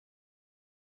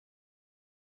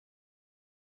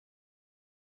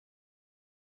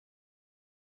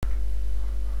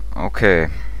Okay,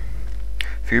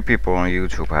 few people on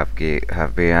YouTube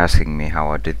have been asking me how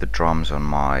I did the drums on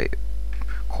my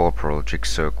Corporal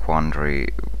Jigsaw Quandary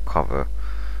cover,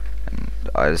 and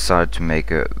I decided to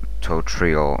make a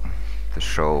tutorial to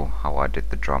show how I did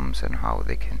the drums and how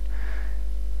they can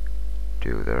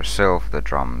do the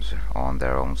drums on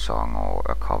their own song or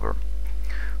a cover.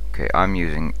 Okay, I'm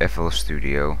using FL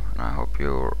Studio, and I hope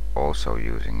you're also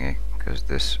using it, because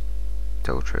this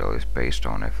tutorial is based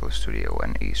on FL Studio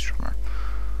and Ezdrummer.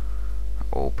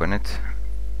 Open it,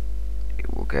 you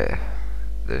will get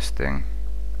this thing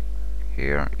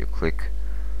here.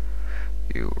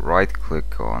 You right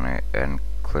click on it and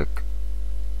click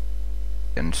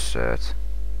Insert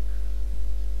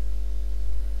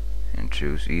and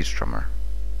choose Ezdrummer.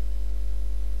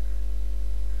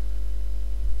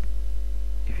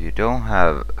 If you don't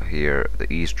have here the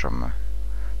Ezdrummer,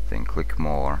 then click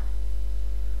More.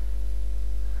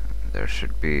 There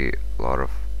should be a lot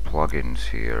of plugins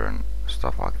here and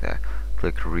stuff like that.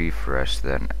 Click Refresh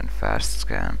then and Fast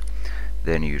Scan.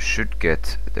 Then you should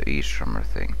get the Ezdrummer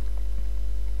thing.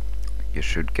 You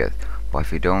should get, but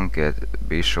if you don't get,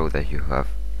 be sure that you have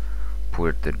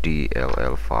put the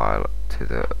DLL file to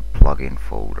the plugin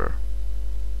folder.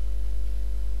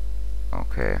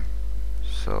 Okay,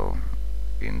 so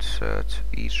insert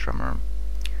Ezdrummer.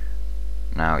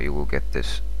 Now you will get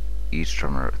this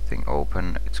Ezdrummer thing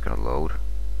open. It's gonna load.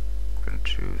 I'm gonna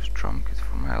choose Drum Kit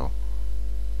from Hell.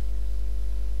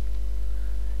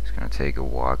 It's gonna take a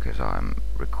while because I'm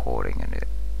recording and it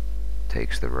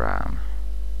takes the RAM.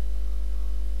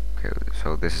 Okay,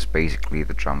 so this is basically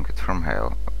the Drum Kit from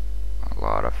Hell. A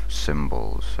lot of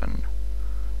cymbals and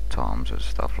toms and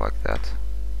stuff like that.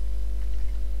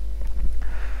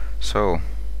 So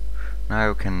now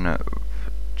you can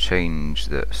change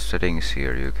the settings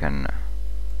here. You can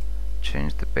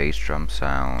change the bass drum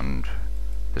sound,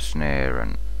 the snare,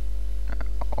 and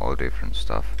all different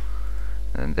stuff.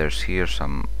 And there's here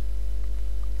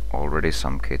already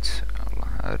some kits,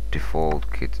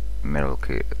 default kit, metal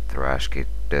kit, thrash kit,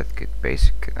 death kit,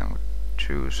 basic kit. I would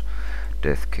choose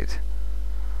death kit.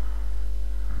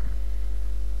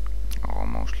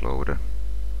 Almost loaded.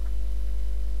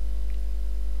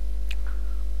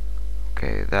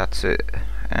 Okay, that's it,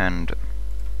 and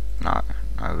now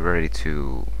I'm ready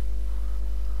to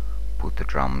put the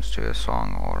drums to a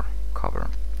song or cover.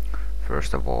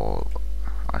 First of all,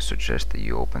 I suggest that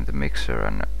you open the mixer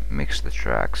and mix the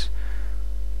tracks.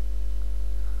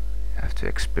 You have to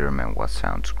experiment what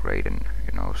sounds great and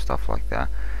stuff like that.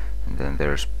 And then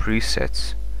there's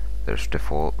presets. There's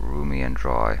default, roomy, and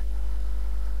dry.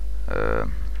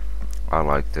 I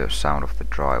like the sound of the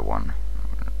dry one.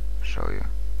 I'm gonna show you.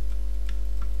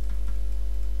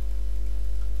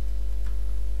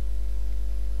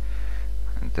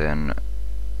 And then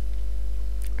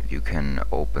you can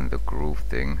open the groove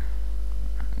thing,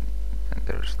 and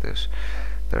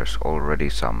there's already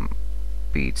some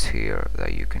beats here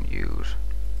that you can use.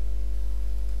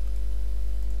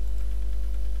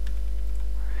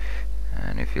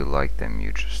 And if you like them,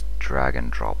 you just drag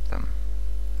and drop them,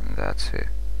 and that's it.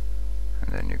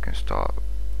 And then you can start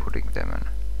putting them and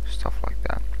stuff like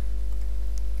that.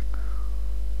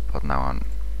 But now I'm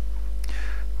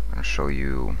gonna show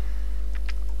you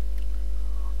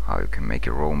how you can make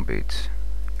your own beats.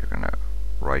 You're gonna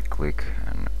right click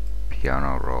and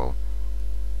piano roll.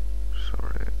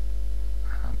 Sorry,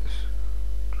 I have this.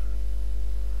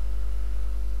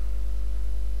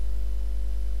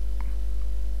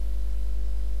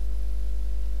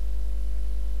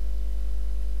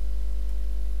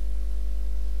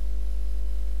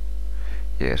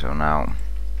 Yeah, so now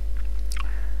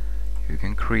you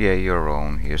can create your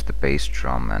own. Here's the bass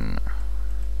drum and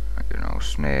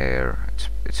snare.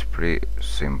 It's pretty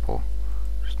simple.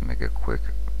 Just make a quick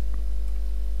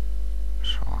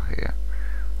saw here.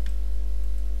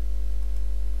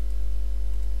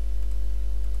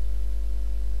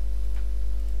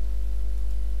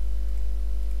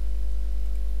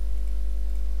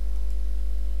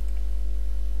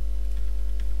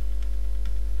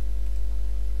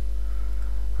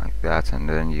 Like that, and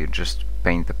then you just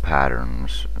paint the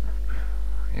patterns,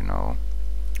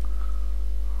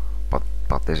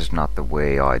 But this is not the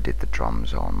way I did the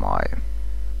drums on my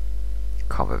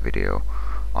cover video.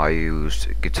 I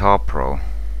used Guitar Pro.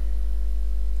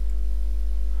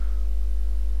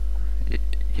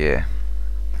 Yeah,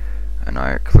 and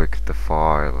I clicked the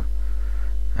file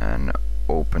and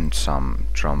opened some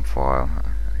drum file.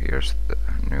 Here's the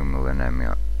New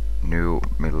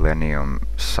Millennium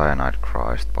Cyanide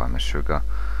Christ by Meshuggah,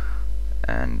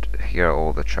 and here are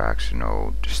all the tracks,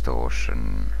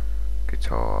 distortion,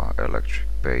 guitar, electric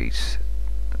bass,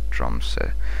 drum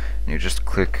set. and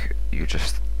you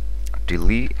just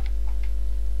delete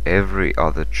every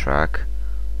other track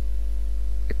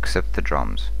except the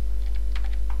drums.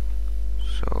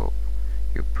 So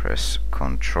you press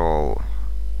Control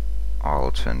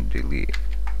Alt and delete,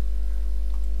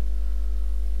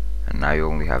 and now you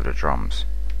only have the drums.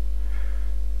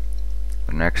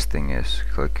 The next thing is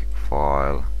click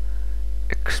File,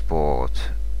 Export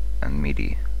and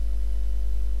MIDI.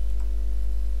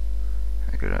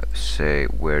 I'm gonna say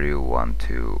where you want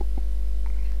to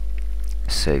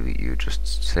save it. You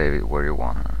just save it where you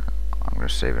want. I'm gonna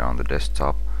save it on the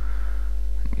desktop.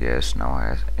 Yes, now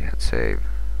I hit save.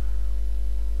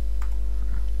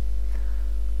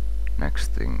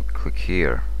 Next thing, click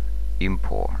here,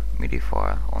 import MIDI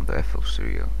file on the FL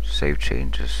Studio. Save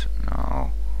changes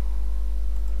now.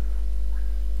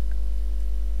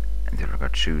 And then we're gonna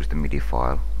choose the MIDI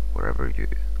file wherever you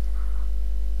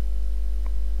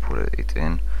put it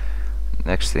in.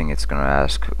 Next thing, it's gonna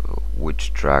ask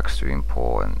which tracks to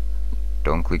import, and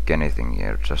don't click anything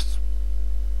here, just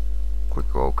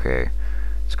click OK.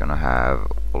 It's gonna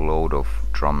have a load of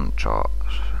drum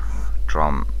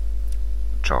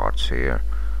charts here,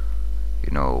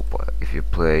 you know, but if you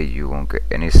play you won't get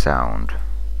any sound.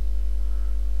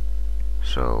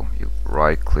 So you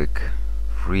right click,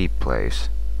 replace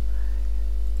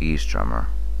Ezdrummer,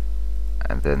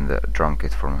 and then the drum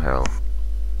kit from hell,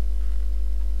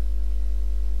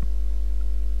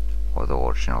 or the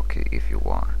original kit if you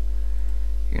want.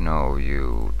 You know,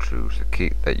 you choose the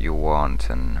kit that you want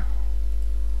and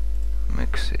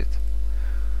mix it,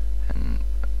 and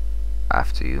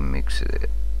after you mix it,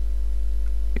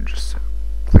 you just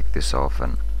click this off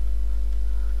and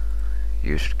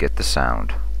you should get the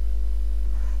sound.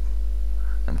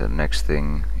 And the next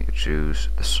thing, you choose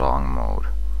the song mode,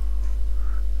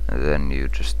 and then you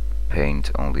just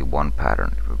paint only one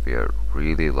pattern. It will be a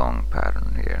really long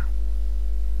pattern here,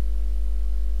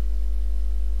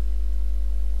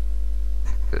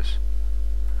 like this.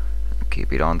 And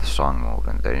keep it on the song mode,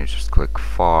 and then you just click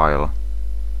File,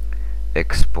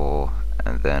 Export,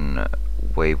 and then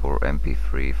WAV or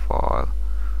MP3 file.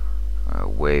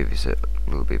 WAV is a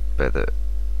little bit better,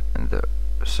 and the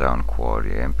sound quality.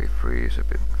 MP3 is a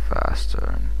bit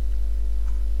faster. And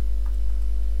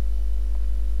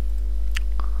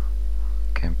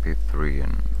MP3,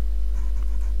 and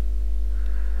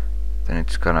then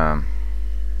it's gonna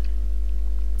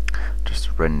just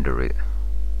render it,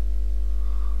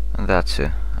 and that's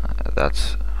it.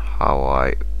 That's how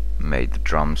I made the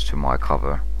drums to my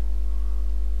cover.